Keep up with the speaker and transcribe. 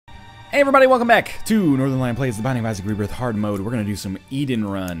Hey everybody, welcome back to Northern Lion Plays the Binding of Isaac Rebirth hard mode. We're gonna do some Eden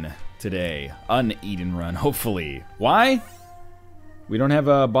Run today. Eden Run, hopefully. Why? We don't have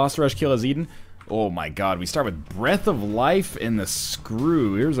a boss rush kill as Eden? Oh my god, we start with Breath of Life and the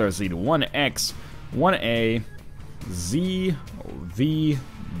Screw. Here's our seed. 1X, 1A, ZVDF.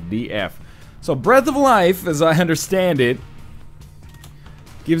 So Breath of Life, as I understand it,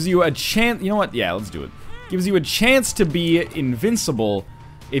 gives you a chance. You know what? Yeah, let's do it. Gives you a chance to be invincible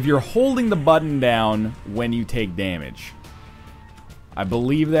if you're holding the button down when you take damage. I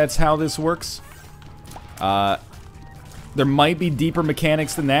believe that's how this works. There might be deeper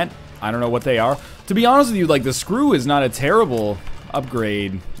mechanics than that. I don't know what they are. To be honest with you, like, the Screw is not a terrible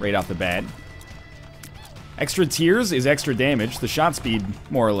upgrade right off the bat. Extra tears is extra damage. The shot speed,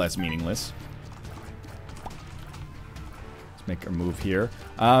 more or less meaningless. Let's make our move here.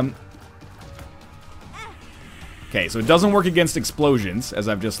 Okay, so it doesn't work against explosions, as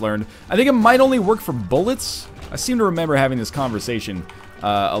I've just learned. I think it might only work for bullets. I seem to remember having this conversation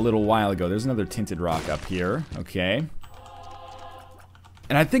a little while ago. There's another tinted rock up here. Okay.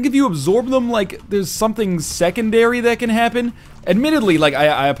 And I think if you absorb them, like, there's something secondary that can happen. Admittedly, like,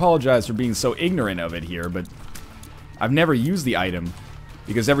 I apologize for being so ignorant of it here, but I've never used the item.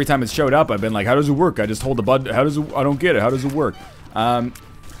 Because every time it's showed up, I've been like, how does it work? I just hold the button. How does it, I don't get it. How does it work?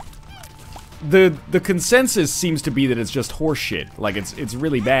 The consensus seems to be that it's just horseshit. Like, it's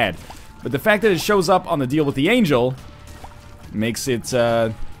really bad. But the fact that it shows up on the deal with the angel makes it,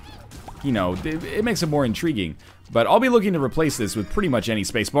 you know, it makes it more intriguing. But I'll be looking to replace this with pretty much any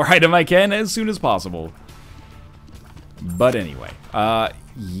spacebar item I can as soon as possible. But anyway,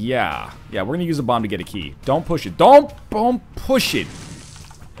 yeah, we're gonna use a bomb to get a key. Don't push it. Don't push it.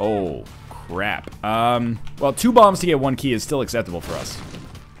 Oh, crap. Well, 2 bombs to get 1 key is still acceptable for us.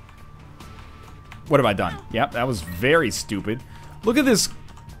 What have I done? Yep, that was very stupid. Look at this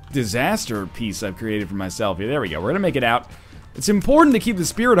disaster piece I've created for myself here. There we go. We're gonna make it out. It's important to keep the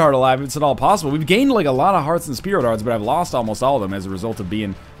Spirit Heart alive if it's at all possible. We've gained like a lot of hearts and Spirit Hearts, but I've lost almost all of them as a result of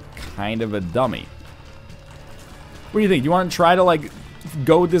being kind of a dummy. What do you think? You want to try to like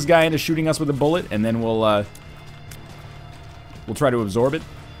goad this guy into shooting us with a bullet, and then we'll try to absorb it?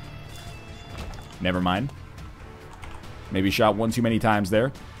 Never mind. Maybe shot one too many times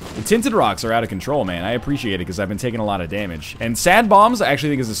there. The tinted rocks are out of control, man. I appreciate it because I've been taking a lot of damage. And sad bombs I actually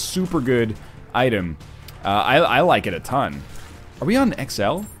think is a super good item. I like it a ton. Are we on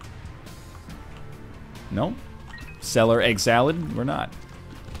XL? No? Cellar egg salad? We're not.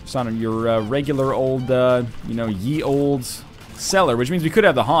 Just on your regular old, you know, ye old cellar, which means we could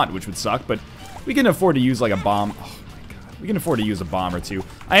have the haunt, which would suck, but we can afford to use like a bomb. Oh my god. We can afford to use a bomb or two.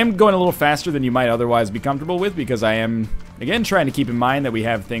 I am going a little faster than you might otherwise be comfortable with because I am, again, trying to keep in mind that we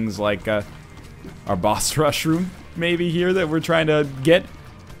have things like our boss rush room maybe here that we're trying to get.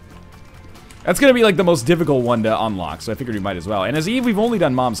 That's going to be like the most difficult one to unlock, so I figured we might as well. And as Eve, we've only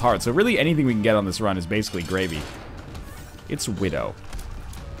done Mom's Heart, so really anything we can get on this run is basically gravy. It's Widow.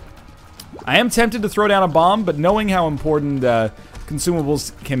 I am tempted to throw down a bomb, but knowing how important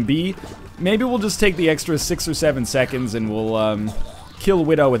consumables can be, maybe we'll just take the extra 6 or 7 seconds and we'll kill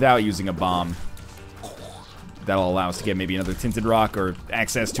Widow without using a bomb. That'll allow us to get maybe another tinted rock or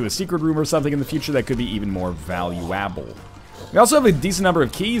access to a secret room or something in the future that could be even more valuable. We also have a decent number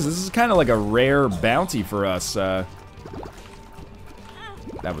of keys. This is kind of like a rare bounty for us. That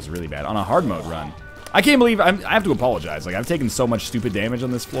was really bad. On a hard mode run. I can't believe, I have to apologize. Like, I've taken so much stupid damage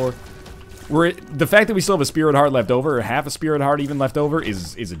on this floor. The fact that we still have a Spirit Heart left over, or half a Spirit Heart even left over,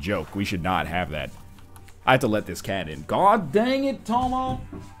 is a joke. We should not have that. I have to let this cat in. God dang it, Tomo!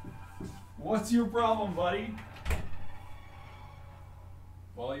 What's your problem, buddy?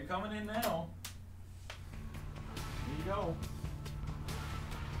 Well, you're coming in now. Here you go.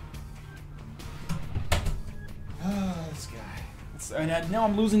 This guy. And now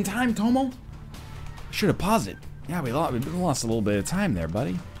I'm losing time, Tomo. Should have paused it. Yeah, we lost a little bit of time there,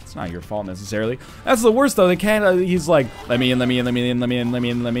 buddy. It's not your fault necessarily. That's the worst though. The cat, he's like, let me in, let me in, let me in, let me in, let me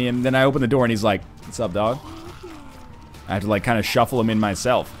in, let me in. Then I open the door and he's like, what's up, dog? I have to like kind of shuffle him in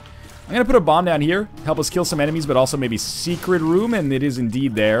myself. I'm gonna put a bomb down here, help us kill some enemies, but also maybe secret room, and it is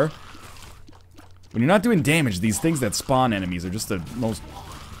indeed there. When you're not doing damage, these things that spawn enemies are just the most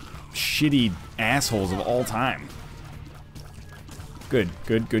shitty assholes of all time. Good,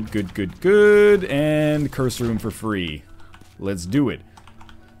 good, good, good, good, good, and curse room for free. Let's do it.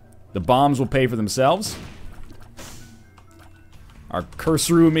 The bombs will pay for themselves. Our curse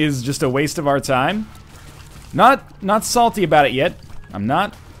room is just a waste of our time. Not salty about it yet. I'm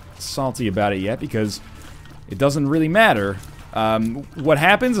not salty about it yet because it doesn't really matter. What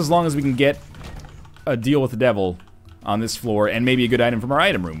happens as long as we can get a deal with the devil on this floor, and maybe a good item from our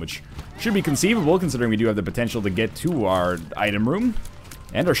item room, which should be conceivable considering we do have the potential to get to our item room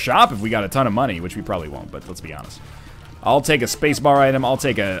and our shop if we got a ton of money, which we probably won't, but let's be honest. I'll take a spacebar item, I'll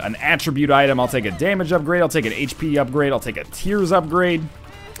take an attribute item, I'll take a damage upgrade, I'll take an HP upgrade, I'll take a tears upgrade,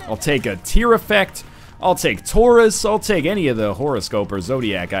 I'll take a tier effect, I'll take Taurus, I'll take any of the horoscope or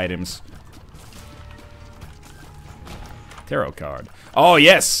zodiac items. Tarot card. Oh,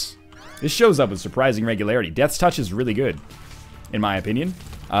 yes! This shows up with surprising regularity. Death's Touch is really good, in my opinion.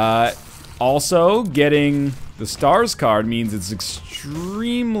 Also, getting the Stars card means it's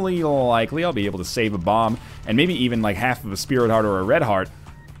extremely likely I'll be able to save a bomb, and maybe even like half of a Spirit Heart or a Red Heart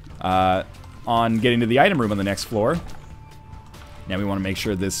on getting to the item room on the next floor. Now we want to make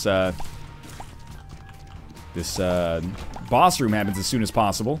sure this boss room happens as soon as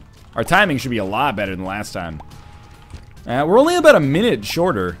possible. Our timing should be a lot better than last time. We're only about a minute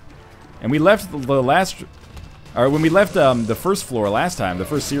shorter, and we left the last, or when we left the first floor last time, the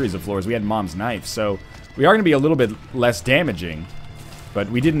first series of floors, we had Mom's Knife, so we are going to be a little bit less damaging, but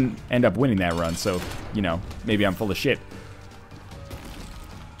we didn't end up winning that run, so, you know, maybe I'm full of shit.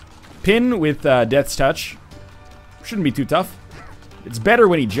 Pin with Death's Touch. Shouldn't be too tough. It's better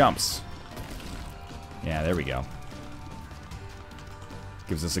when he jumps. Yeah, there we go.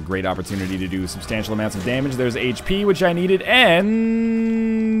 Gives us a great opportunity to do substantial amounts of damage. There's HP, which I needed,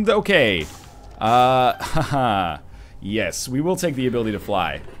 and... okay. Haha. Yes, we will take the ability to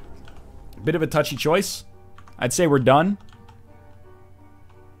fly. Bit of a touchy choice. I'd say we're done.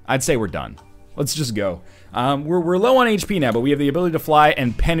 I'd say we're done. Let's just go. We're low on HP now, but we have the ability to fly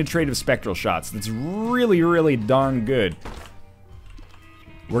and penetrative spectral shots. That's really, really darn good.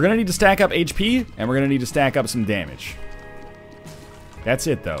 We're going to need to stack up HP, and we're going to need to stack up some damage. That's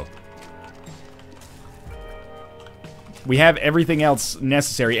it, though. We have everything else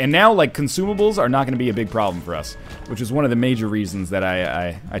necessary, and now, like, consumables are not going to be a big problem for us, which is one of the major reasons that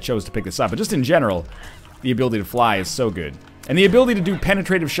I chose to pick this up. But just in general, the ability to fly is so good. And the ability to do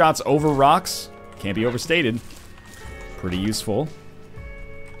penetrative shots over rocks can't be overstated. Pretty useful.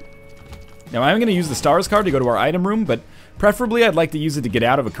 Now, I'm going to use the Stars card to go to our item room, but preferably I'd like to use it to get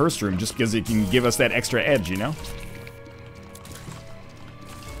out of a cursed room, just because it can give us that extra edge, you know?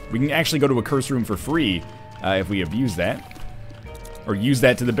 We can actually go to a curse room for free if we abuse that. Or use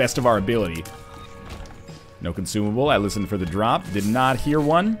that to the best of our ability. No consumable. I listened for the drop. Did not hear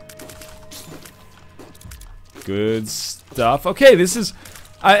one. Good stuff. Okay, this is...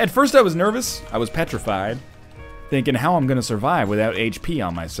 at first I was nervous. I was petrified. Thinking how I'm going to survive without HP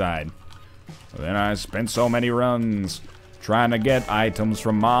on my side. But then I spent so many runs trying to get items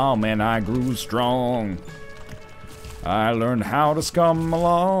from Mom, and I grew strong. I learned how to scum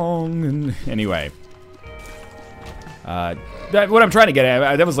along, and anyway. What I'm trying to get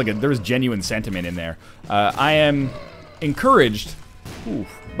at, that was like there was genuine sentiment in there. I am encouraged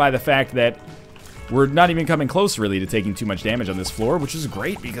by the fact that we're not even coming close, really, to taking too much damage on this floor, which is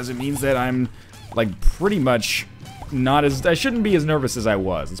great, because it means that I'm, like, pretty much not as... I shouldn't be as nervous as I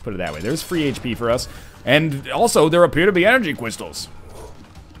was, let's put it that way. There's free HP for us, and also there appear to be energy crystals.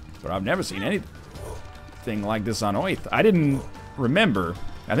 But I've never seen anything like this on Oath. I didn't remember.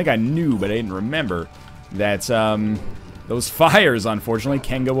 I think I knew, but I didn't remember that those fires, unfortunately,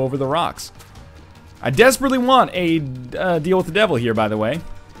 can go over the rocks. I desperately want a deal with the devil here, by the way.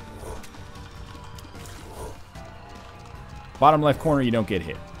 Bottom left corner, you don't get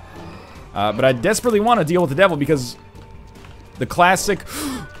hit. But I desperately want to deal with the devil because the classic...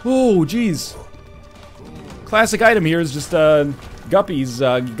 oh, jeez. Classic item here is just Guppy's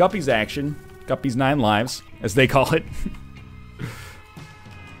action. Guppy's 9 lives, as they call it.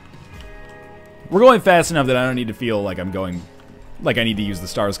 We're going fast enough that I don't need to feel like I'm going... like I need to use the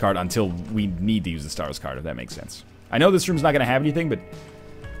Stars card until we need to use the Stars card, if that makes sense. I know this room's not going to have anything, but...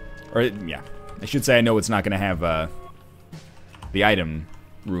 or, yeah. I should say I know it's not going to have the item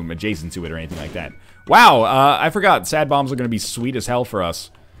room adjacent to it or anything like that. Wow, I forgot. Sad bombs are going to be sweet as hell for us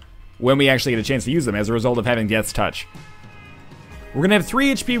when we actually get a chance to use them as a result of having Death's Touch. We're going to have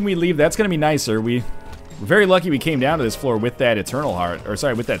 3 HP when we leave. That's going to be nicer. We're very lucky we came down to this floor with that Eternal Heart. Or,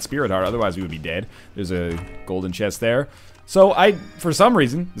 sorry, with that Spirit Heart. Otherwise, we would be dead. There's a golden chest there. So, I, for some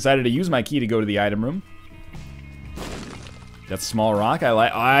reason, decided to use my key to go to the item room. That's a small rock.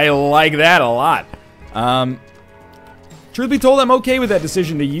 I like that a lot. Truth be told, I'm okay with that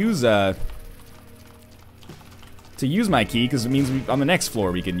decision to use my key, because it means on the next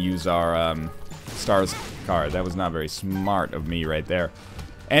floor we can use our Stars card. That was not very smart of me right there.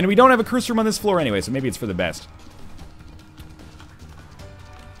 And we don't have a curse room on this floor anyway, so maybe it's for the best.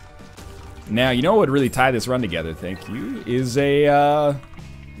 Now, you know what would really tie this run together, thank you, is a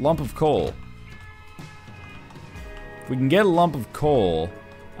lump of coal. If we can get a lump of coal,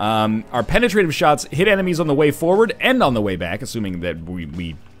 our penetrative shots hit enemies on the way forward and on the way back, assuming that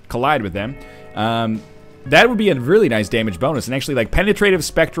we collide with them. That would be a really nice damage bonus. And actually, like, penetrative,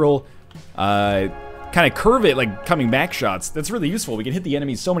 spectral, kind of curve it, like, coming back shots. That's really useful. We can hit the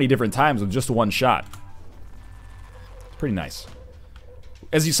enemies so many different times with just one shot. Pretty nice.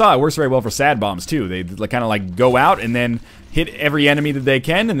 As you saw, it works very well for sad bombs, too. They kind of, like, go out and then hit every enemy that they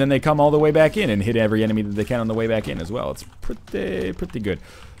can, and then they come all the way back in and hit every enemy that they can on the way back in as well. It's pretty good.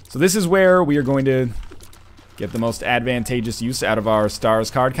 So this is where we are going to get the most advantageous use out of our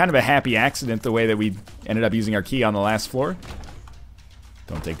stars card. Kind of a happy accident the way that we ended up using our key on the last floor.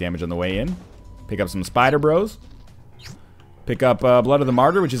 Don't take damage on the way in. Pick up some Spider Bros. Pick up Blood of the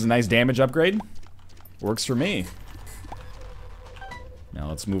Martyr, which is a nice damage upgrade. Works for me. Now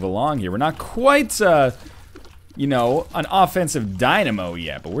let's move along here. We're not quite, you know, an offensive dynamo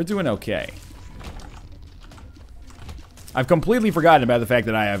yet, but we're doing okay. I've completely forgotten about the fact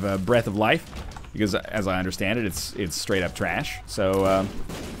that I have a Breath of Life, because as I understand it, it's straight up trash. So,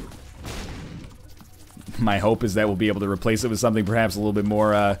 my hope is that we'll be able to replace it with something perhaps a little bit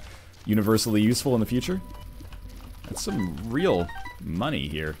more universally useful in the future. That's some real money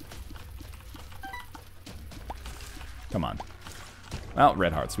here. Come on. Well,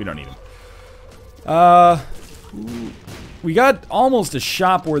 red hearts. We don't need them. We got almost a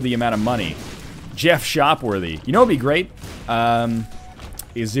shop-worthy amount of money. Jeff Shopworthy. You know what would be great?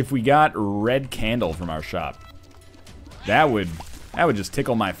 Is if we got red candle from our shop. That would just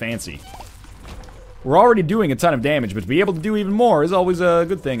tickle my fancy. We're already doing a ton of damage, but to be able to do even more is always a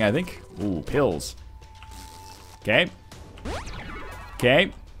good thing, I think. Ooh, pills. Okay.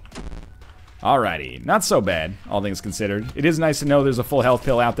 Okay. Alrighty. Not so bad, all things considered. It is nice to know there's a full health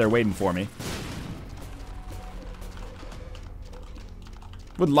pill out there waiting for me.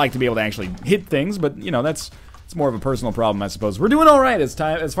 Would like to be able to actually hit things, but, you know, it's more of a personal problem, I suppose. We're doing alright as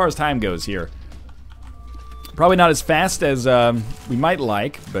far as time goes here. Probably not as fast as we might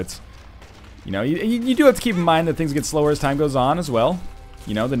like, but, you know, you do have to keep in mind that things get slower as time goes on as well.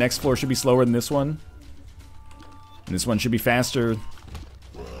 You know, the next floor should be slower than this one. And this one should be faster.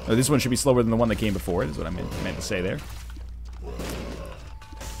 Or this one should be slower than the one that came before it, is what I meant to say there.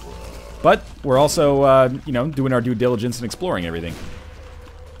 But we're also, you know, doing our due diligence and exploring everything.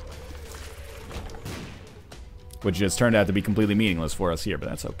 Which just turned out to be completely meaningless for us here, but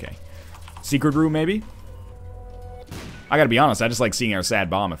that's okay. Secret room, maybe? I gotta be honest, I just like seeing our sad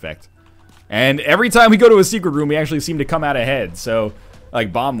bomb effect. And every time we go to a secret room, we actually seem to come out ahead, so,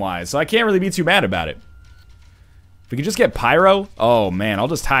 like, bomb-wise. So I can't really be too mad about it. If we could just get pyro, oh man, I'll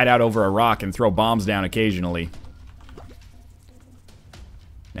just hide out over a rock and throw bombs down occasionally.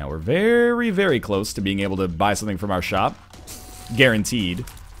 Now we're very, very close to being able to buy something from our shop. Guaranteed,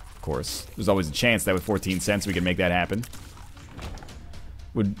 of course. There's always a chance that with 14 cents we can make that happen.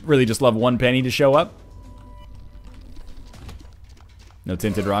 Would really just love 1 penny to show up. No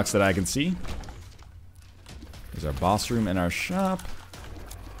tinted rocks that I can see. There's our boss room and our shop.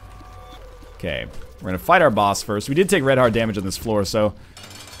 Okay. We're going to fight our boss first. We did take red heart damage on this floor, so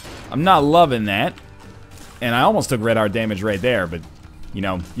I'm not loving that. And I almost took red heart damage right there, but, you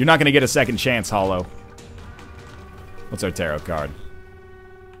know, you're not going to get a second chance, Hollow. What's our tarot card?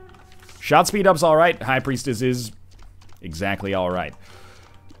 Shot speed up's alright. High Priestess is exactly alright.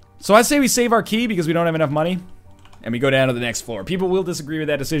 So I say we save our key because we don't have enough money, and we go down to the next floor. People will disagree with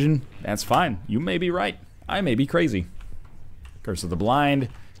that decision. That's fine. You may be right. I may be crazy. Curse of the Blind.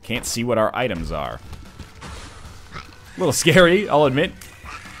 Can't see what our items are. A little scary, I'll admit.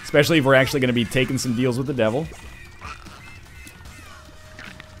 Especially if we're actually going to be taking some deals with the devil.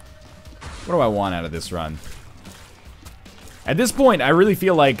 What do I want out of this run? At this point, I really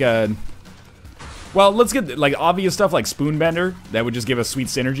feel like, well, let's get, like, obvious stuff like Spoonbender. That would just give us sweet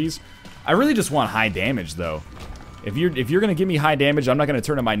synergies. I really just want high damage, though. If you're going to give me high damage, I'm not going to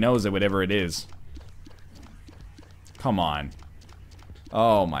turn up my nose at whatever it is. Come on.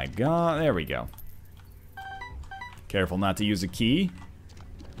 Oh my god, there we go. Careful not to use a key.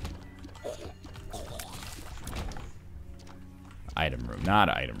 Item room, not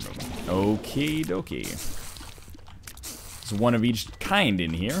item room. Okie dokie. There's one of each kind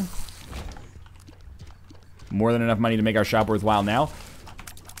in here. More than enough money to make our shop worthwhile now.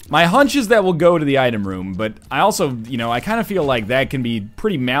 My hunch is that we'll go to the item room, but I also, you know, I kind of feel like that can be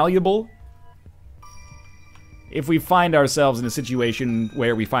pretty malleable. If we find ourselves in a situation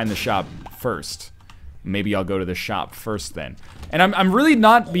where we find the shop first. Maybe I'll go to the shop first then. And I'm really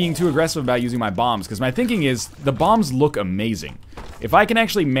not being too aggressive about using my bombs, because my thinking is the bombs look amazing. If I can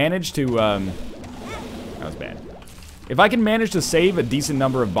actually manage to, that was bad. If I can manage to save a decent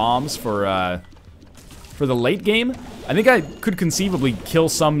number of bombs for for the late game, I think I could conceivably kill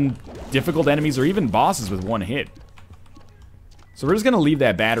some difficult enemies or even bosses with one hit. So we're just gonna leave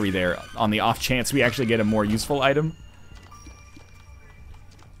that battery there on the off chance we actually get a more useful item.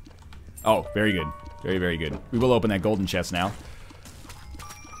 Oh, very good. Very, very good. We will open that golden chest now.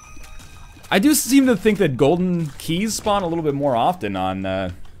 I do seem to think that golden keys spawn a little bit more often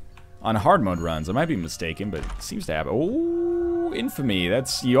on hard mode runs. I might be mistaken, but it seems to happen. Oh, infamy.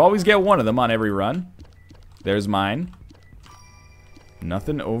 That's, you always get one of them on every run. There's mine.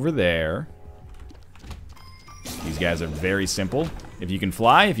 Nothing over there. These guys are very simple. If you can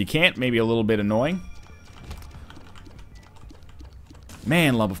fly, if you can't, maybe a little bit annoying.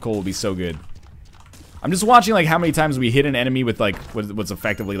 Man, lump of coal will be so good. I'm just watching like how many times we hit an enemy with like what's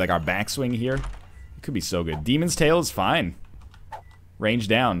effectively like our backswing here. It could be so good. Demon's Tail is fine. Range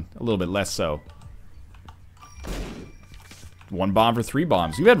down, a little bit less so. 1 bomb for 3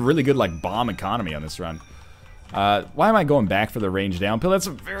 bombs. We've had really good like bomb economy on this run. Why am I going back for the range down pill? That's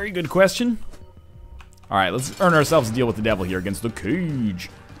a very good question. Alright, let's earn ourselves a deal with the devil here against the cage.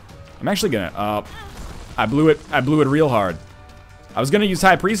 I'm actually gonna, I blew it real hard. I was gonna use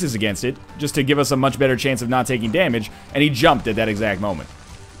High Priestess against it, just to give us a much better chance of not taking damage, and he jumped at that exact moment.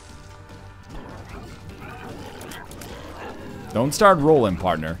 Don't start rolling,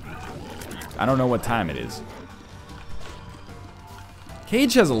 partner. I don't know what time it is.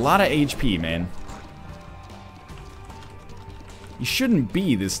 Cage has a lot of HP, man. You shouldn't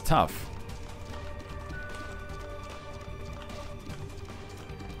be this tough.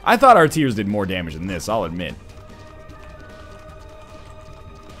 I thought our tears did more damage than this, I'll admit.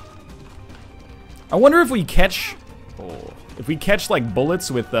 I wonder if we catch... Oh, if we catch, like,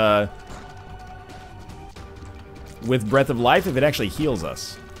 bullets with Breath of Life, if it actually heals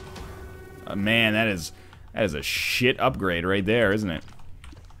us. Man, that is a shit upgrade right there, isn't it?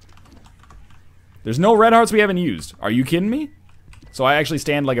 There's no red hearts we haven't used. Are you kidding me? So I actually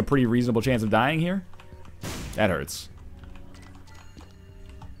stand, like, a pretty reasonable chance of dying here? That hurts.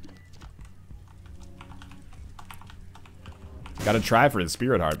 Gotta try for the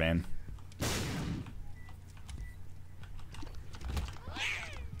Spirit Heart, man.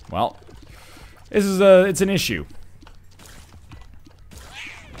 Well, this is it's an issue.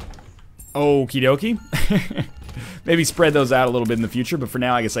 Okie dokie. Maybe spread those out a little bit in the future, but for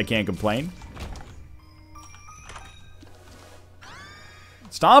now I guess I can't complain.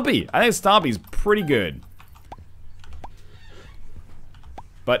 Stompy! I think Stompy's pretty good.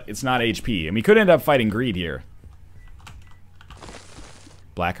 But it's not HP, and we could end up fighting Greed here.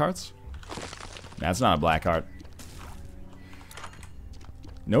 Black hearts? That's not a black heart.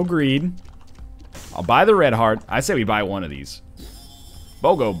 No greed. I'll buy the red heart. I say we buy one of these.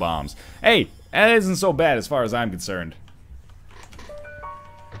 BOGO bombs. Hey, that isn't so bad as far as I'm concerned.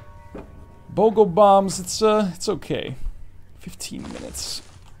 BOGO bombs, it's okay. 15 minutes.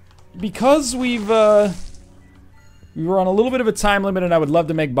 Because we were on a little bit of a time limit and I would love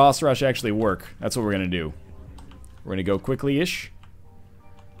to make boss rush actually work. That's what we're gonna do. We're gonna go quickly-ish.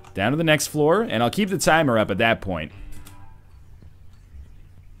 Down to the next floor, and I'll keep the timer up at that point.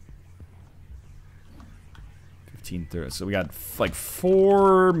 15:30. So we got like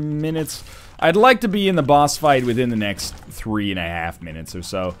 4 minutes. I'd like to be in the boss fight within the next 3.5 minutes or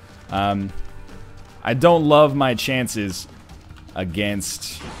so. I don't love my chances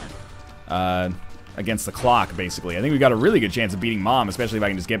against the clock, basically. I think we got a really good chance of beating Mom, especially if I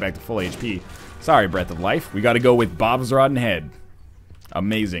can just get back to full HP. Sorry, Breath of Life. We got to go with Bob's Rotten Head.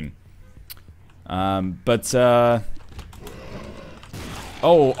 Amazing.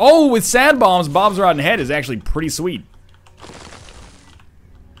 Oh, with Sad Bombs, Bob's Rotten Head is actually pretty sweet.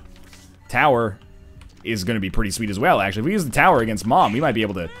 Tower is going to be pretty sweet as well, actually. If we use the tower against Mom, we might be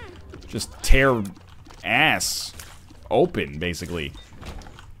able to just tear ass open, basically.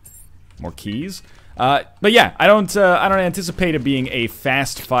 More keys. But yeah, I don't anticipate it being a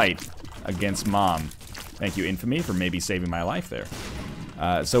fast fight against Mom. Thank you, Infamy, for maybe saving my life there.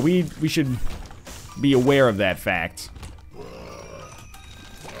 So we should be aware of that fact.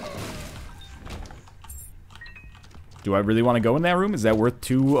 Do I really want to go in that room? Is that worth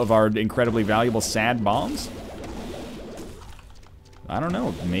 2 of our incredibly valuable sad bombs? I don't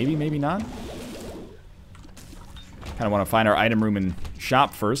know. Maybe, maybe not. Kind of want to find our item room and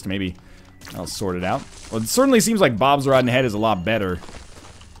shop first. Maybe I'll sort it out. Well, it certainly seems like Bob's Rotten Head is a lot better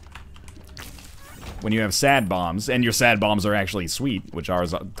when you have sad bombs, and your sad bombs are actually sweet, which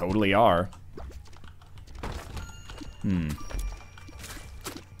ours totally are. I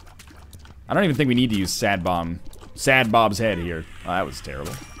don't even think we need to use Sad Bob's Head here. Oh, that was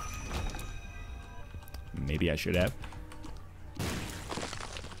terrible. Maybe I should have.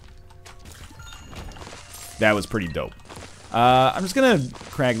 That was pretty dope. I'm just gonna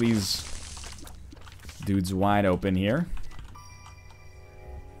crack these dudes wide open here.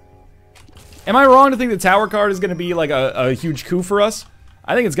 Am I wrong to think the tower card is gonna be like a huge coup for us?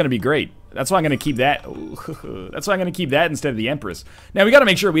 I think it's gonna be great. That's why I'm gonna keep that. That's why I'm gonna keep that instead of the Empress. Now we gotta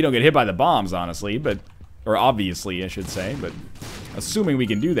make sure we don't get hit by the bombs, honestly, but or obviously I should say, but assuming we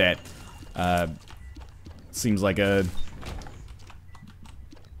can do that, seems like a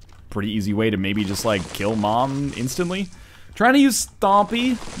pretty easy way to maybe just like kill Mom instantly. Trying to use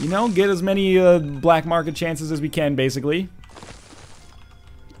Stompy, you know, get as many black market chances as we can, basically.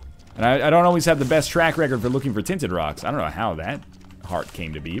 And I don't always have the best track record for looking for tinted rocks. I don't know how that heart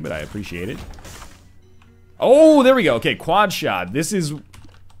came to be, but I appreciate it. Oh, there we go. Okay, quad shot. This is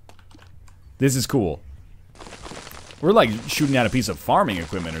cool. We're like shooting out a piece of farming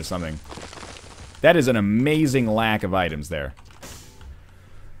equipment or something. That is an amazing lack of items there.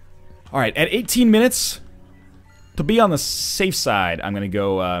 All right, at 18 minutes, to be on the safe side, I'm gonna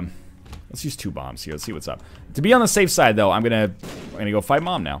go. Let's use 2 bombs here. Let's see what's up. To be on the safe side, though, I'm gonna go fight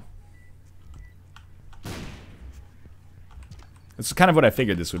Mom now. That's kind of what I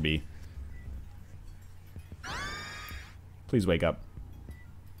figured this would be. Please wake up.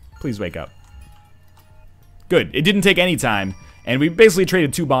 Please wake up. Good. It didn't take any time, and we basically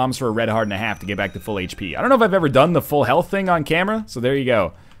traded 2 bombs for a red heart and a half to get back to full HP. I don't know if I've ever done the full health thing on camera, so there you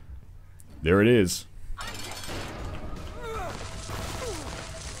go. There it is.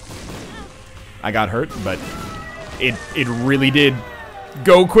 I got hurt, but it really did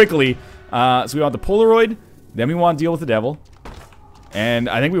go quickly. So we want the Polaroid, then we want to deal with the devil. And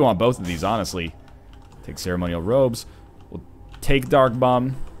I think we want both of these, honestly. Take ceremonial robes. We'll take Dark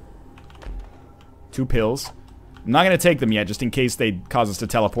Bomb. 2 pills. I'm not going to take them yet, just in case they cause us to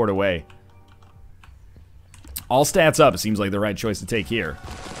teleport away. All stats up. It seems like the right choice to take here.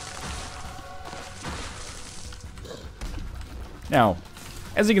 Now,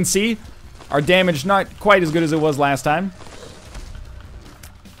 as you can see, our damage not quite as good as it was last time.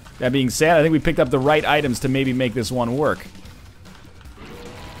 That being said, I think we picked up the right items to maybe make this one work.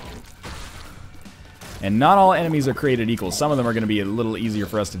 And not all enemies are created equal. Some of them are going to be a little easier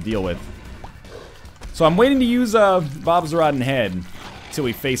for us to deal with. So I'm waiting to use Bob's Rod and Head until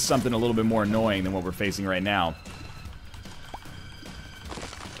we face something a little bit more annoying than what we're facing right now.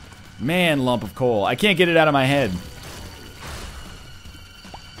 Man, lump of coal. I can't get it out of my head.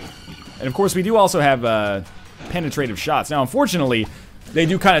 And of course, we do also have penetrative shots. Now, unfortunately, they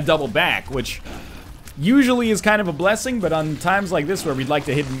do kind of double back, which usually is kind of a blessing, but on times like this where we'd like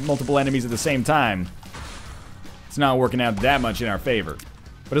to hit multiple enemies at the same time, it's not working out that much in our favor.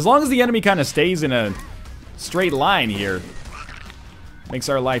 But as long as the enemy kind of stays in a straight line here, makes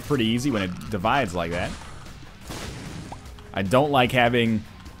our life pretty easy when it divides like that. I don't like having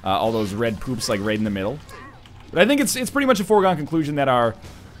all those red poops like right in the middle. But I think it's pretty much a foregone conclusion that our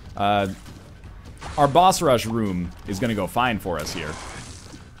boss rush room is going to go fine for us here.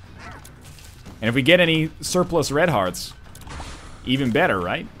 And if we get any surplus red hearts, even better,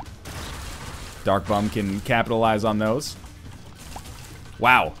 right? Dark Bum can capitalize on those.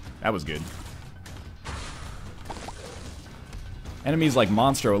 Wow, that was good. Enemies like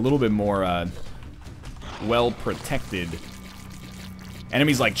Monstro a little bit more well protected.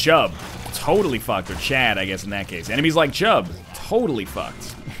 Enemies like Chubb, totally fucked. Or Chad, I guess in that case. Enemies like Chubb, totally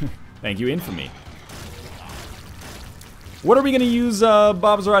fucked. Thank you, Infamy. What are we gonna use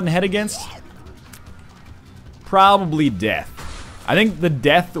Bob's Rod and Head against? Probably Death. I think the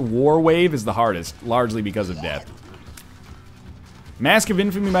Death War Wave is the hardest, largely because of Death. Mask of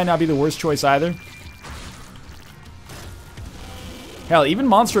Infamy might not be the worst choice either. Hell, even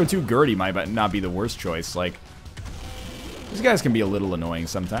Monstro 2 Gertie might not be the worst choice. Like, these guys can be a little annoying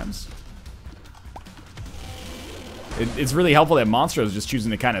sometimes. It's really helpful that Monstro is just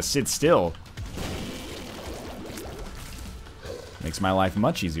choosing to kind of sit still. Makes my life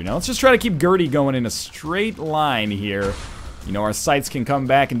much easier. Now let's just try to keep Gertie going in a straight line here. You know, our sights can come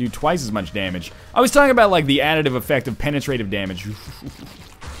back and do twice as much damage. I was talking about, like, the additive effect of penetrative damage.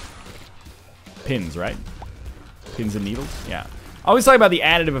 Pins, right? Pins and needles? Yeah. I always talk about the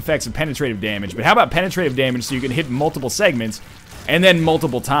additive effects of penetrative damage, but how about penetrative damage so you can hit multiple segments and then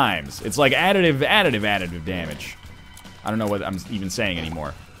multiple times? It's like additive damage. I don't know what I'm even saying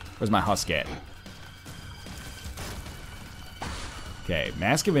anymore. Where's my husk at? Okay,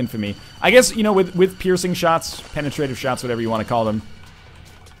 Mask of Infamy. I guess, you know, with piercing shots, penetrative shots, whatever you want to call them,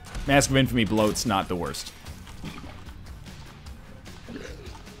 Mask of Infamy bloat's not the worst.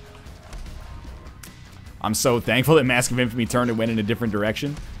 I'm so thankful that Mask of Infamy turned and went in a different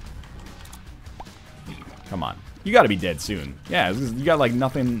direction. Come on. You gotta be dead soon. Yeah, you got, like,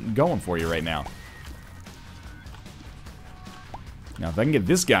 nothing going for you right now. Now, if I can get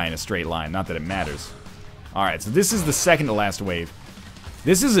this guy in a straight line, not that it matters. Alright, so this is the second to last wave.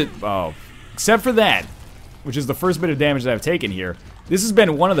 This isn't... Oh. Except for that, which is the first bit of damage that I've taken here. This has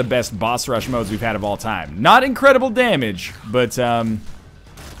been one of the best boss rush modes we've had of all time. Not incredible damage, but,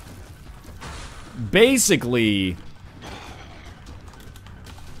 basically...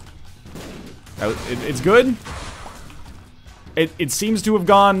 It's good. It seems to have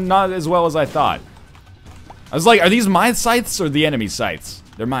gone not as well as I thought. I was like, are these my scythes or the enemy scythes?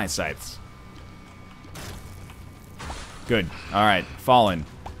 They're my scythes. Good. Alright, fallen.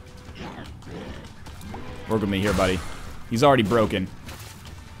 Work with me here, buddy. He's already broken.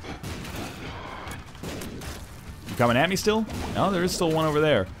 You coming at me still? No, there is still one over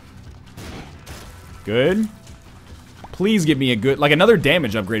there. Good. Please give me a good... Like, another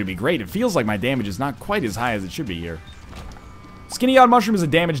damage upgrade would be great. It feels like my damage is not quite as high as it should be here. Skinny Odd Mushroom is a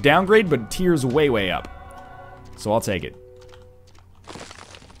damage downgrade, but tier's way, way up. So I'll take it.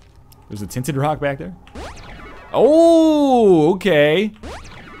 There's a Tinted Rock back there. Oh, okay.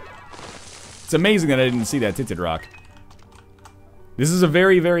 It's amazing that I didn't see that Tinted Rock. This is a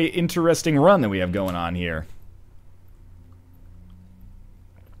very, very interesting run that we have going on here.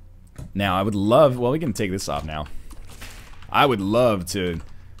 Now, I would love... Well, we can take this off now. I would love to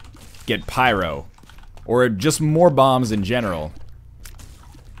get Pyro. Or just more bombs in general.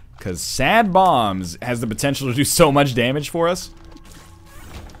 Because Sad Bombs has the potential to do so much damage for us.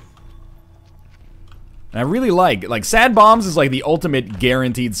 And I really like Sad Bombs is like the ultimate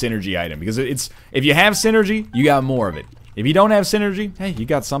guaranteed synergy item. Because it's, if you have synergy, you got more of it. If you don't have synergy, hey, you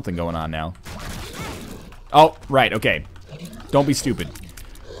got something going on now. Oh, right, okay. Don't be stupid.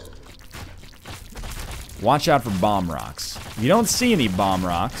 Watch out for bomb rocks. If you don't see any bomb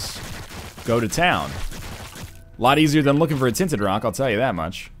rocks, go to town. A lot easier than looking for a Tinted Rock, I'll tell you that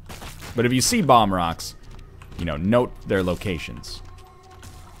much. But if you see bomb rocks, you know, note their locations.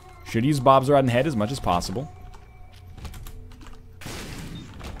 Should use Bob's Rotten Head as much as possible.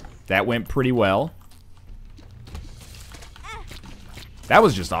 That went pretty well. That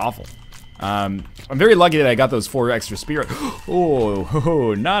was just awful. I'm very lucky that I got those 4 extra spirit...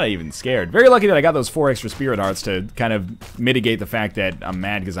 Oh, not even scared. Very lucky that I got those 4 extra spirit hearts to kind of mitigate the fact that I'm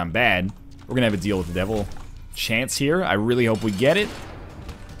mad because I'm bad. We're gonna have a deal with the devil chance here. I really hope we get it.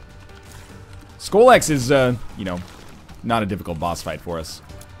 Skolex is, you know, not a difficult boss fight for us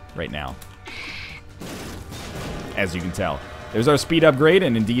right now. As you can tell. There's our speed upgrade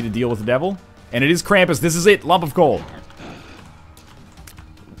and indeed a deal with the devil. And it is Krampus. This is it. Lump of coal.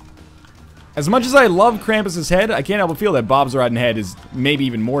 As much as I love Krampus's head, I can't help but feel that Bob's Rotten Head is maybe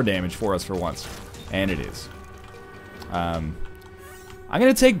even more damage for us for once. And it is. I'm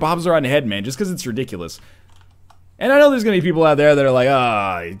gonna take Bob's Rotten Head, man, just because it's ridiculous. And I know there's gonna be people out there that are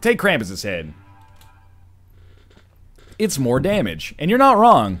like, take Krampus's head. It's more damage. And you're not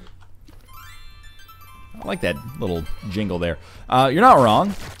wrong. I like that little jingle there. You're not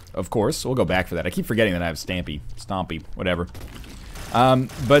wrong, of course. We'll go back for that. I keep forgetting that I have Stompy, whatever. I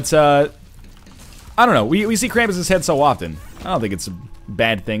don't know. We see Krampus's head so often. I don't think it's a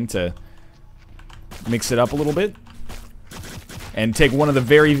bad thing to mix it up a little bit. And take one of the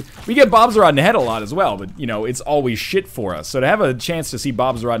very... We get Bob's Rotten Head a lot as well, but, you know, it's always shit for us. So to have a chance to see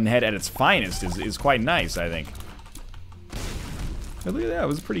Bob's Rotten Head at its finest is quite nice, I think. But look at that. It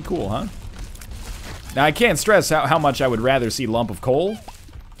was pretty cool, huh? Now, I can't stress how much I would rather see Lump of Coal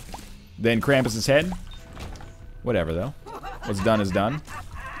than Krampus's head. Whatever, though. What's done is done.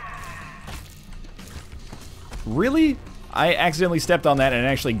 Really? I accidentally stepped on that and it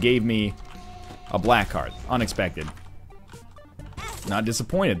actually gave me a black card. Unexpected. Not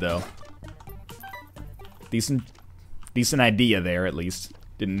disappointed, though. Decent idea there, at least.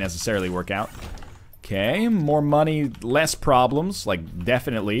 Didn't necessarily work out. Okay, more money, less problems. Like,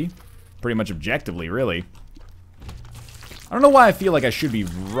 definitely. Pretty much objectively, really. I don't know why I feel like I should be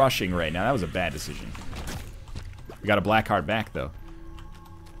rushing right now. That was a bad decision. We got a black card back, though.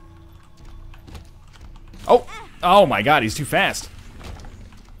 Oh! Oh my god, he's too fast.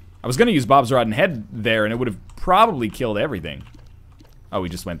 I was gonna use Bob's Rotten Head there, and it would have probably killed everything. Oh, we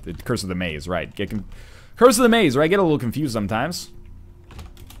just went the Curse of the Maze, right. Curse of the Maze, right? I get a little confused sometimes.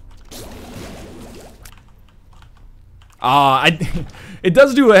 It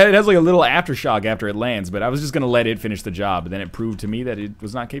does do, it has like a little aftershock after it lands, but I was just gonna let it finish the job, and then it proved to me that it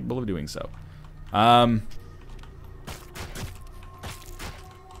was not capable of doing so.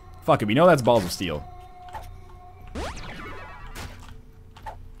 Fuck it, we know that's Balls of Steel.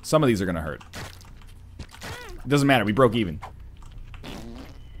 Some of these are gonna hurt. It doesn't matter, we broke even.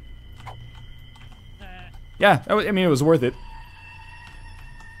 Yeah, I mean, it was worth it.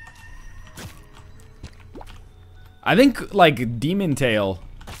 I think, like, Demon Tail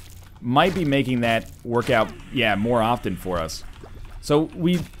might be making that work out, yeah, more often for us. So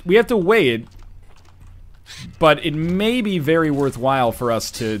we have to weigh it, but it may be very worthwhile for us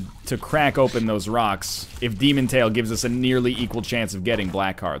to crack open those rocks if Demon Tail gives us a nearly equal chance of getting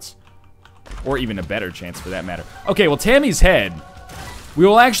black hearts. Or even a better chance for that matter. Okay, well, Tammy's head. We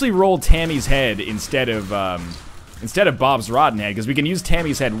will actually roll Tammy's head instead of Bob's rotten head, because we can use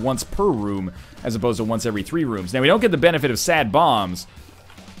Tammy's head once per room as opposed to once every 3 rooms. Now, we don't get the benefit of sad bombs,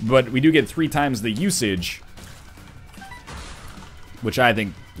 but we do get 3 times the usage, which I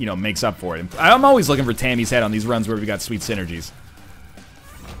think, you know, makes up for it. I'm always looking for Tammy's head on these runs where we got sweet synergies.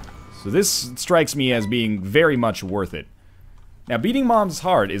 So this strikes me as being very much worth it. Now, beating Mom's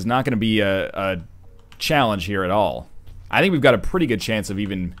heart is not going to be a challenge here at all. I think we've got a pretty good chance of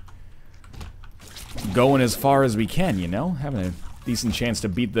even going as far as we can, you know? Having a decent chance to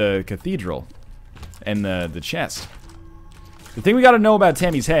beat the cathedral and the chest. The thing we got to know about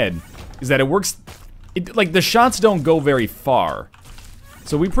Tammy's head is that it works... like, the shots don't go very far.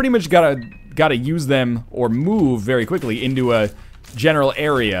 So we pretty much gotta use them or move very quickly into a general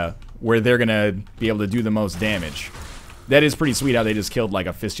area where they're gonna be able to do the most damage. That is pretty sweet how they just killed like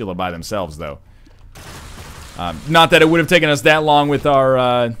a fistula by themselves, though. Not that it would have taken us that long with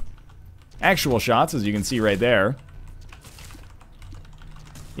our actual shots, as you can see right there.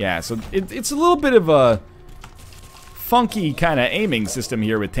 Yeah, so it's a little bit of a funky kind of aiming system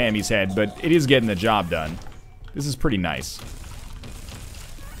here with Tammy's head, but it is getting the job done. This is pretty nice.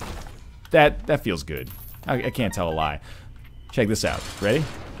 That feels good. I can't tell a lie. Check this out. Ready?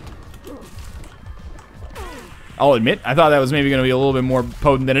 I'll admit, I thought that was maybe going to be a little bit more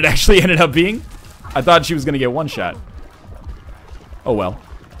potent than it actually ended up being. I thought she was going to get one shot. Oh well.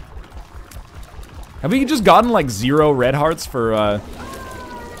 Have we just gotten like 0 red hearts for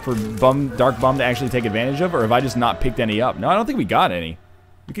Dark Bum to actually take advantage of? Or have I just not picked any up? No, I don't think we got any.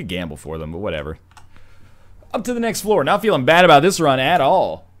 We could gamble for them, but whatever. Up to the next floor. Not feeling bad about this run at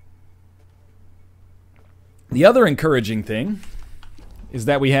all. The other encouraging thing is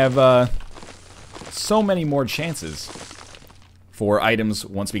that we have so many more chances for items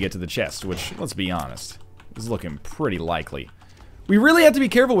once we get to the chest, which, let's be honest, is looking pretty likely. We really have to be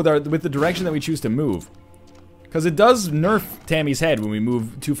careful with the direction that we choose to move, because it does nerf Tammy's head when we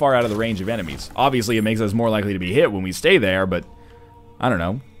move too far out of the range of enemies. Obviously, it makes us more likely to be hit when we stay there, but I don't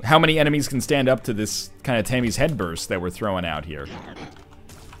know. How many enemies can stand up to this kind of Tammy's head burst that we're throwing out here?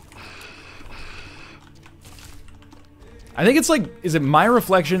 I think it's like, is it my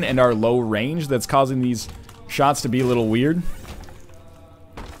reflection and our low range that's causing these shots to be a little weird?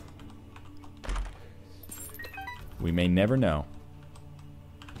 We may never know.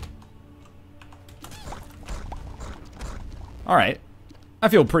 Alright. I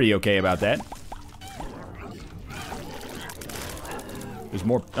feel pretty okay about that. There's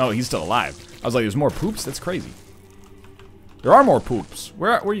more... Oh, he's still alive. I was like, there's more poops? That's crazy. There are more poops.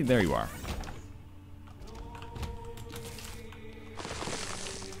 Where are you? There you are.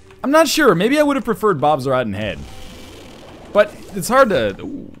 I'm not sure. Maybe I would have preferred Bob's rotten head. But it's hard to...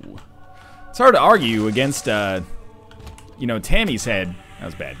 Ooh, it's hard to argue against, you know, Tammy's head. That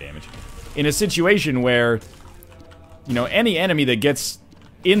was bad damage. In a situation where, you know, any enemy that gets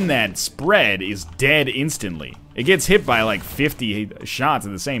in that spread is dead instantly. It gets hit by like 50 shots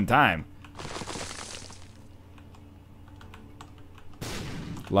at the same time.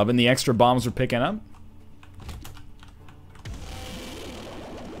 Loving the extra bombs we're picking up.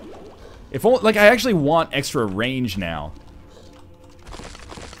 If only, like, I actually want extra range now.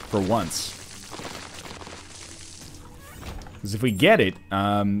 For once. Because if we get it,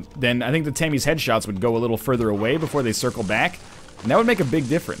 then I think the Tammy's headshots would go a little further away before they circle back. And that would make a big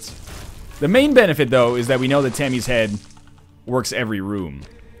difference. The main benefit, though, is that we know that Tammy's head works every room.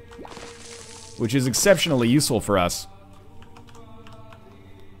 Which is exceptionally useful for us.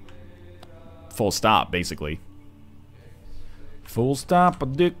 Full stop, basically. Full stop,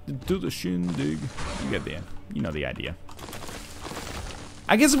 addicted to the shindig. You know the idea.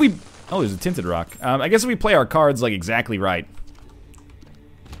 I guess if we... Oh, there's a tinted rock. I guess if we play our cards, like, exactly right.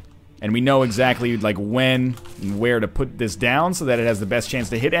 And we know exactly, like, when and where to put this down so that it has the best chance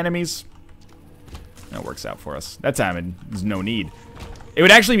to hit enemies. That works out for us. That time, there's no need. It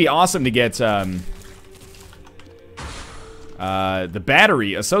would actually be awesome to get, the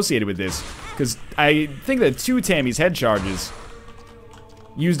battery associated with this. Because I think that 2 Tammy's head charges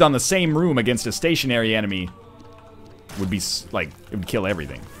used on the same room against a stationary enemy would be, like, it would kill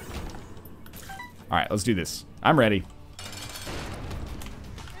everything. Alright, let's do this. I'm ready.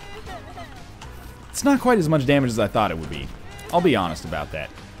 It's not quite as much damage as I thought it would be. I'll be honest about that.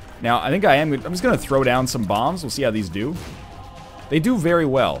 Now, I think I'm just going to throw down some bombs. We'll see how these do. They do very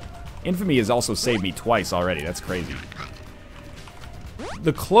well. Infamy has also saved me twice already. That's crazy.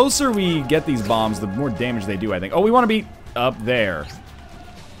 The closer we get these bombs, the more damage they do, I think. Oh, we want to be up there.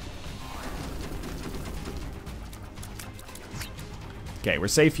 Okay, we're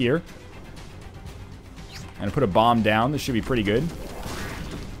safe here. I'm gonna put a bomb down. This should be pretty good.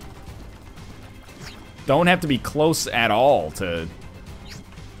 Don't have to be close at all to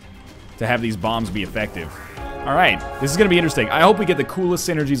have these bombs be effective. All right, this is gonna be interesting. I hope we get the coolest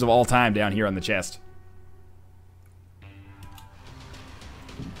synergies of all time down here on the chest.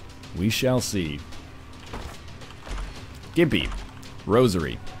 We shall see. Gimpy,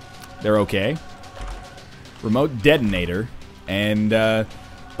 Rosary, they're okay. Remote Detonator, and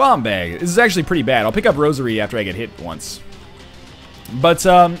Bomb Bag. This is actually pretty bad. I'll pick up Rosary after I get hit once. But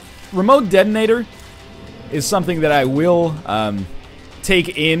Remote Detonator is something that I will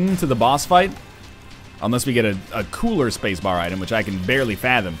take into the boss fight, unless we get a cooler spacebar item, which I can barely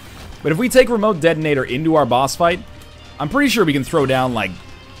fathom. But if we take Remote Detonator into our boss fight, I'm pretty sure we can throw down, like,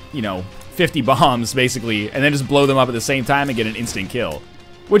 you know, 50 bombs, basically, and then just blow them up at the same time and get an instant kill.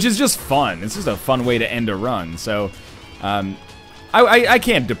 Which is just fun. It's just a fun way to end a run. So, I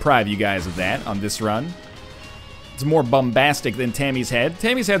can't deprive you guys of that on this run. It's more bombastic than Tammy's Head.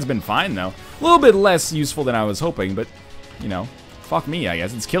 Tammy's Head's been fine, though. A little bit less useful than I was hoping, but, you know, fuck me, I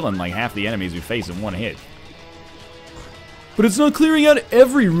guess. It's killing, like, half the enemies we face in one hit. But it's not clearing out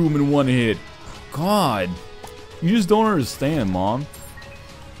every room in one hit. God. You just don't understand, Mom.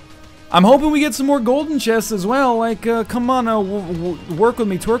 I'm hoping we get some more golden chests as well. Like, come on, work with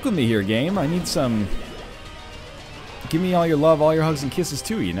me, twerk with me here, game. I need some... Give me all your love, all your hugs and kisses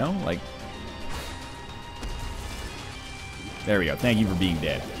too, you know? Like... There we go. Thank you for being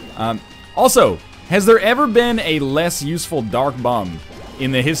dead. Also, has there ever been a less useful Dark Bum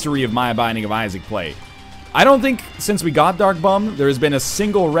in the history of my Binding of Isaac play? I don't think since we got Dark Bum, there has been a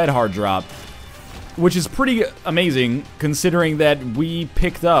single red heart drop, which is pretty amazing considering that we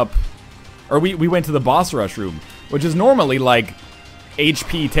picked up... Or we went to the boss rush room, which is normally like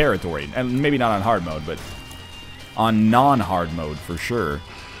HP territory. And maybe not on hard mode, but on non-hard mode for sure.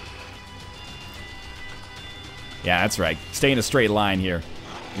 Yeah, that's right. Stay in a straight line here.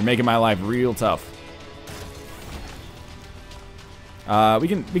 You're making my life real tough. We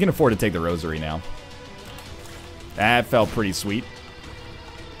can afford to take the Rosary now. That felt pretty sweet.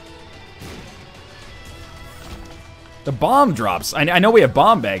 The bomb drops. I know we have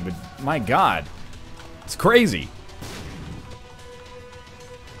Bomb Bag, but my God, it's crazy.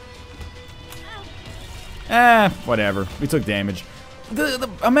 Whatever. We took damage. The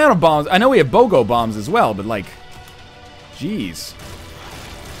amount of bombs. I know we have BOGO bombs as well, but like, jeez,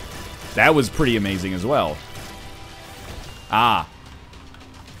 that was pretty amazing as well. Ah,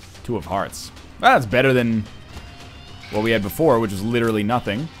 Two of Hearts. Well, that's better than what we had before, which was literally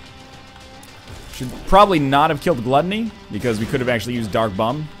nothing. Should probably not have killed Gluttony, because we could have actually used Dark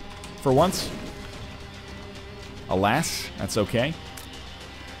Bum for once. Alas, that's okay.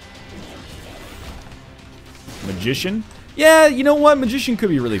 Magician? Yeah, you know what? Magician could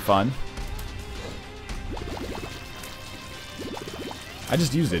be really fun. I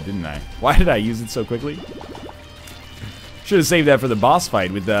just used it, didn't I? Why did I use it so quickly? Should have saved that for the boss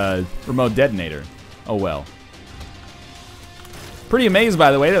fight with the Remote Detonator. Oh well. Pretty amazed,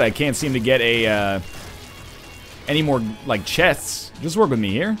 by the way, that I can't seem to get a any more like chests. Just work with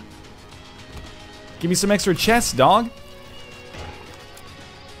me here. Give me some extra chests, dog.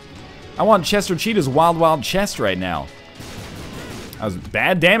 I want Chester Cheetah's wild chest right now. That was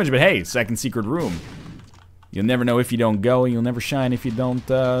bad damage, but hey, second secret room. You'll never know if you don't go, and you'll never shine if you don't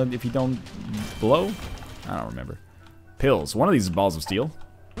blow. I don't remember. Pills. One of these is balls of steel.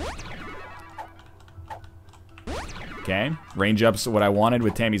 Okay, range up's what I wanted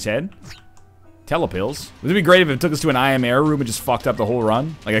with Tammy's Head. Telepills. Would it be great if it took us to an IMR room and just fucked up the whole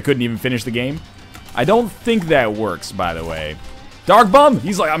run? Like I couldn't even finish the game? I don't think that works, by the way. Dark Bum!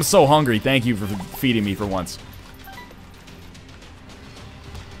 He's like, I'm so hungry. Thank you for feeding me for once.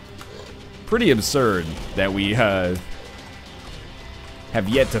 Pretty absurd that we have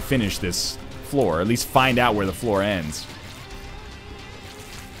yet to finish this floor. Or at least find out where the floor ends.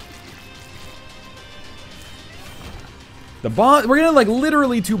 The bomb, we're gonna like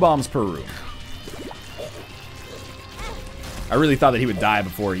literally 2 bombs per room. I really thought that he would die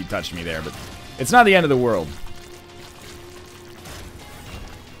before he touched me there, but it's not the end of the world.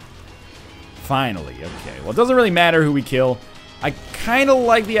 Finally, okay. Well, it doesn't really matter who we kill. I kind of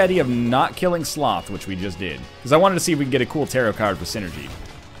like the idea of not killing Sloth, which we just did, because I wanted to see if we can get a cool tarot card for synergy.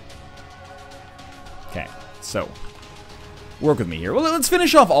 Okay, so work with me here. Well, let's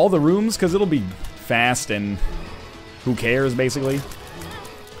finish off all the rooms, because it'll be fast and who cares, basically.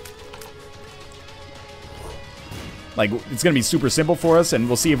 Like, it's going to be super simple for us, and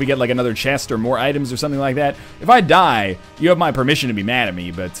we'll see if we get, like, another chest or more items or something like that. If I die, you have my permission to be mad at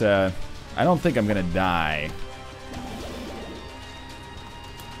me, but I don't think I'm going to die.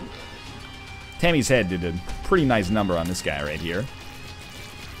 Tammy's head did a pretty nice number on this guy right here.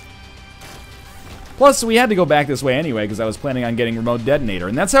 Plus, we had to go back this way anyway, because I was planning on getting Remote Detonator,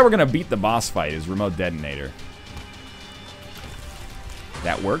 and that's how we're going to beat the boss fight, is Remote Detonator.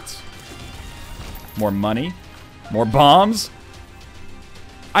 That worked. More money. More bombs.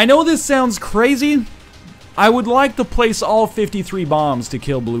 I know this sounds crazy. I would like to place all 53 bombs to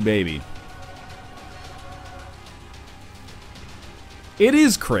kill Blue Baby. It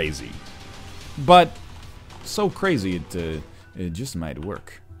is crazy. But so crazy it just might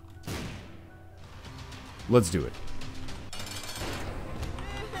work. Let's do it.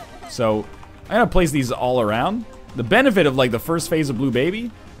 So, I'm gonna place these all around. The benefit of like the first phase of Blue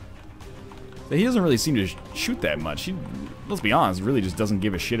Baby, that he doesn't really seem to shoot that much. He, let's be honest, really just doesn't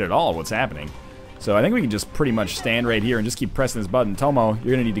give a shit at all what's happening. So I think we can just pretty much stand right here and just keep pressing this button. Tomo,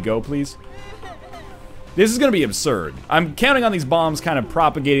 you're gonna need to go, please. This is gonna be absurd. I'm counting on these bombs kind of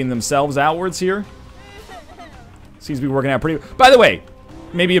propagating themselves outwards here. Seems to be working out pretty. By the way,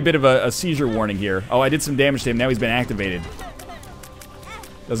 maybe a bit of a seizure warning here. Oh, I did some damage to him. Now he's been activated.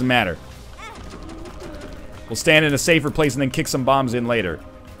 Doesn't matter. We'll stand in a safer place and then kick some bombs in later.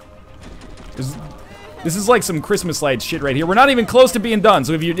 This is like some Christmas lights shit right here. We're not even close to being done.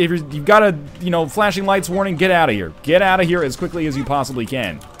 So if you've got a, you know, flashing lights warning, get out of here. Get out of here as quickly as you possibly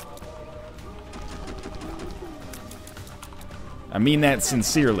can. I mean that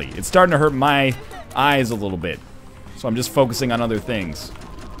sincerely. It's starting to hurt my eyes a little bit. So I'm just focusing on other things.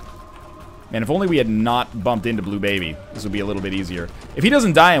 Man, if only we had not bumped into Blue Baby, this would be a little bit easier. If he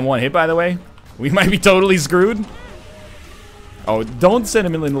doesn't die in one hit, by the way, we might be totally screwed. Oh, don't send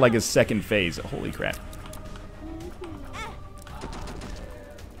him into like a second phase. Holy crap.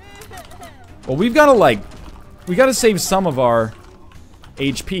 Well, we gotta save some of our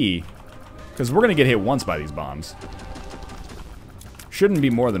HP, because we're gonna get hit once by these bombs. Shouldn't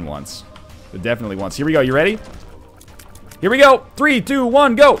be more than once, but definitely once. Here we go, you ready? Here we go, 3, 2,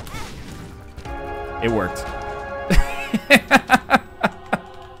 1, go! It worked.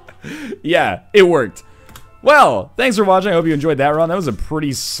 Yeah, it worked. Well, thanks for watching. I hope you enjoyed that run. That was a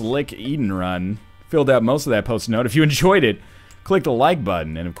pretty slick Eden run. Filled out most of that post note. If you enjoyed it, click the like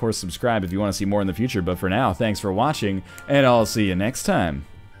button. And of course, subscribe if you want to see more in the future. But for now, thanks for watching. And I'll see you next time.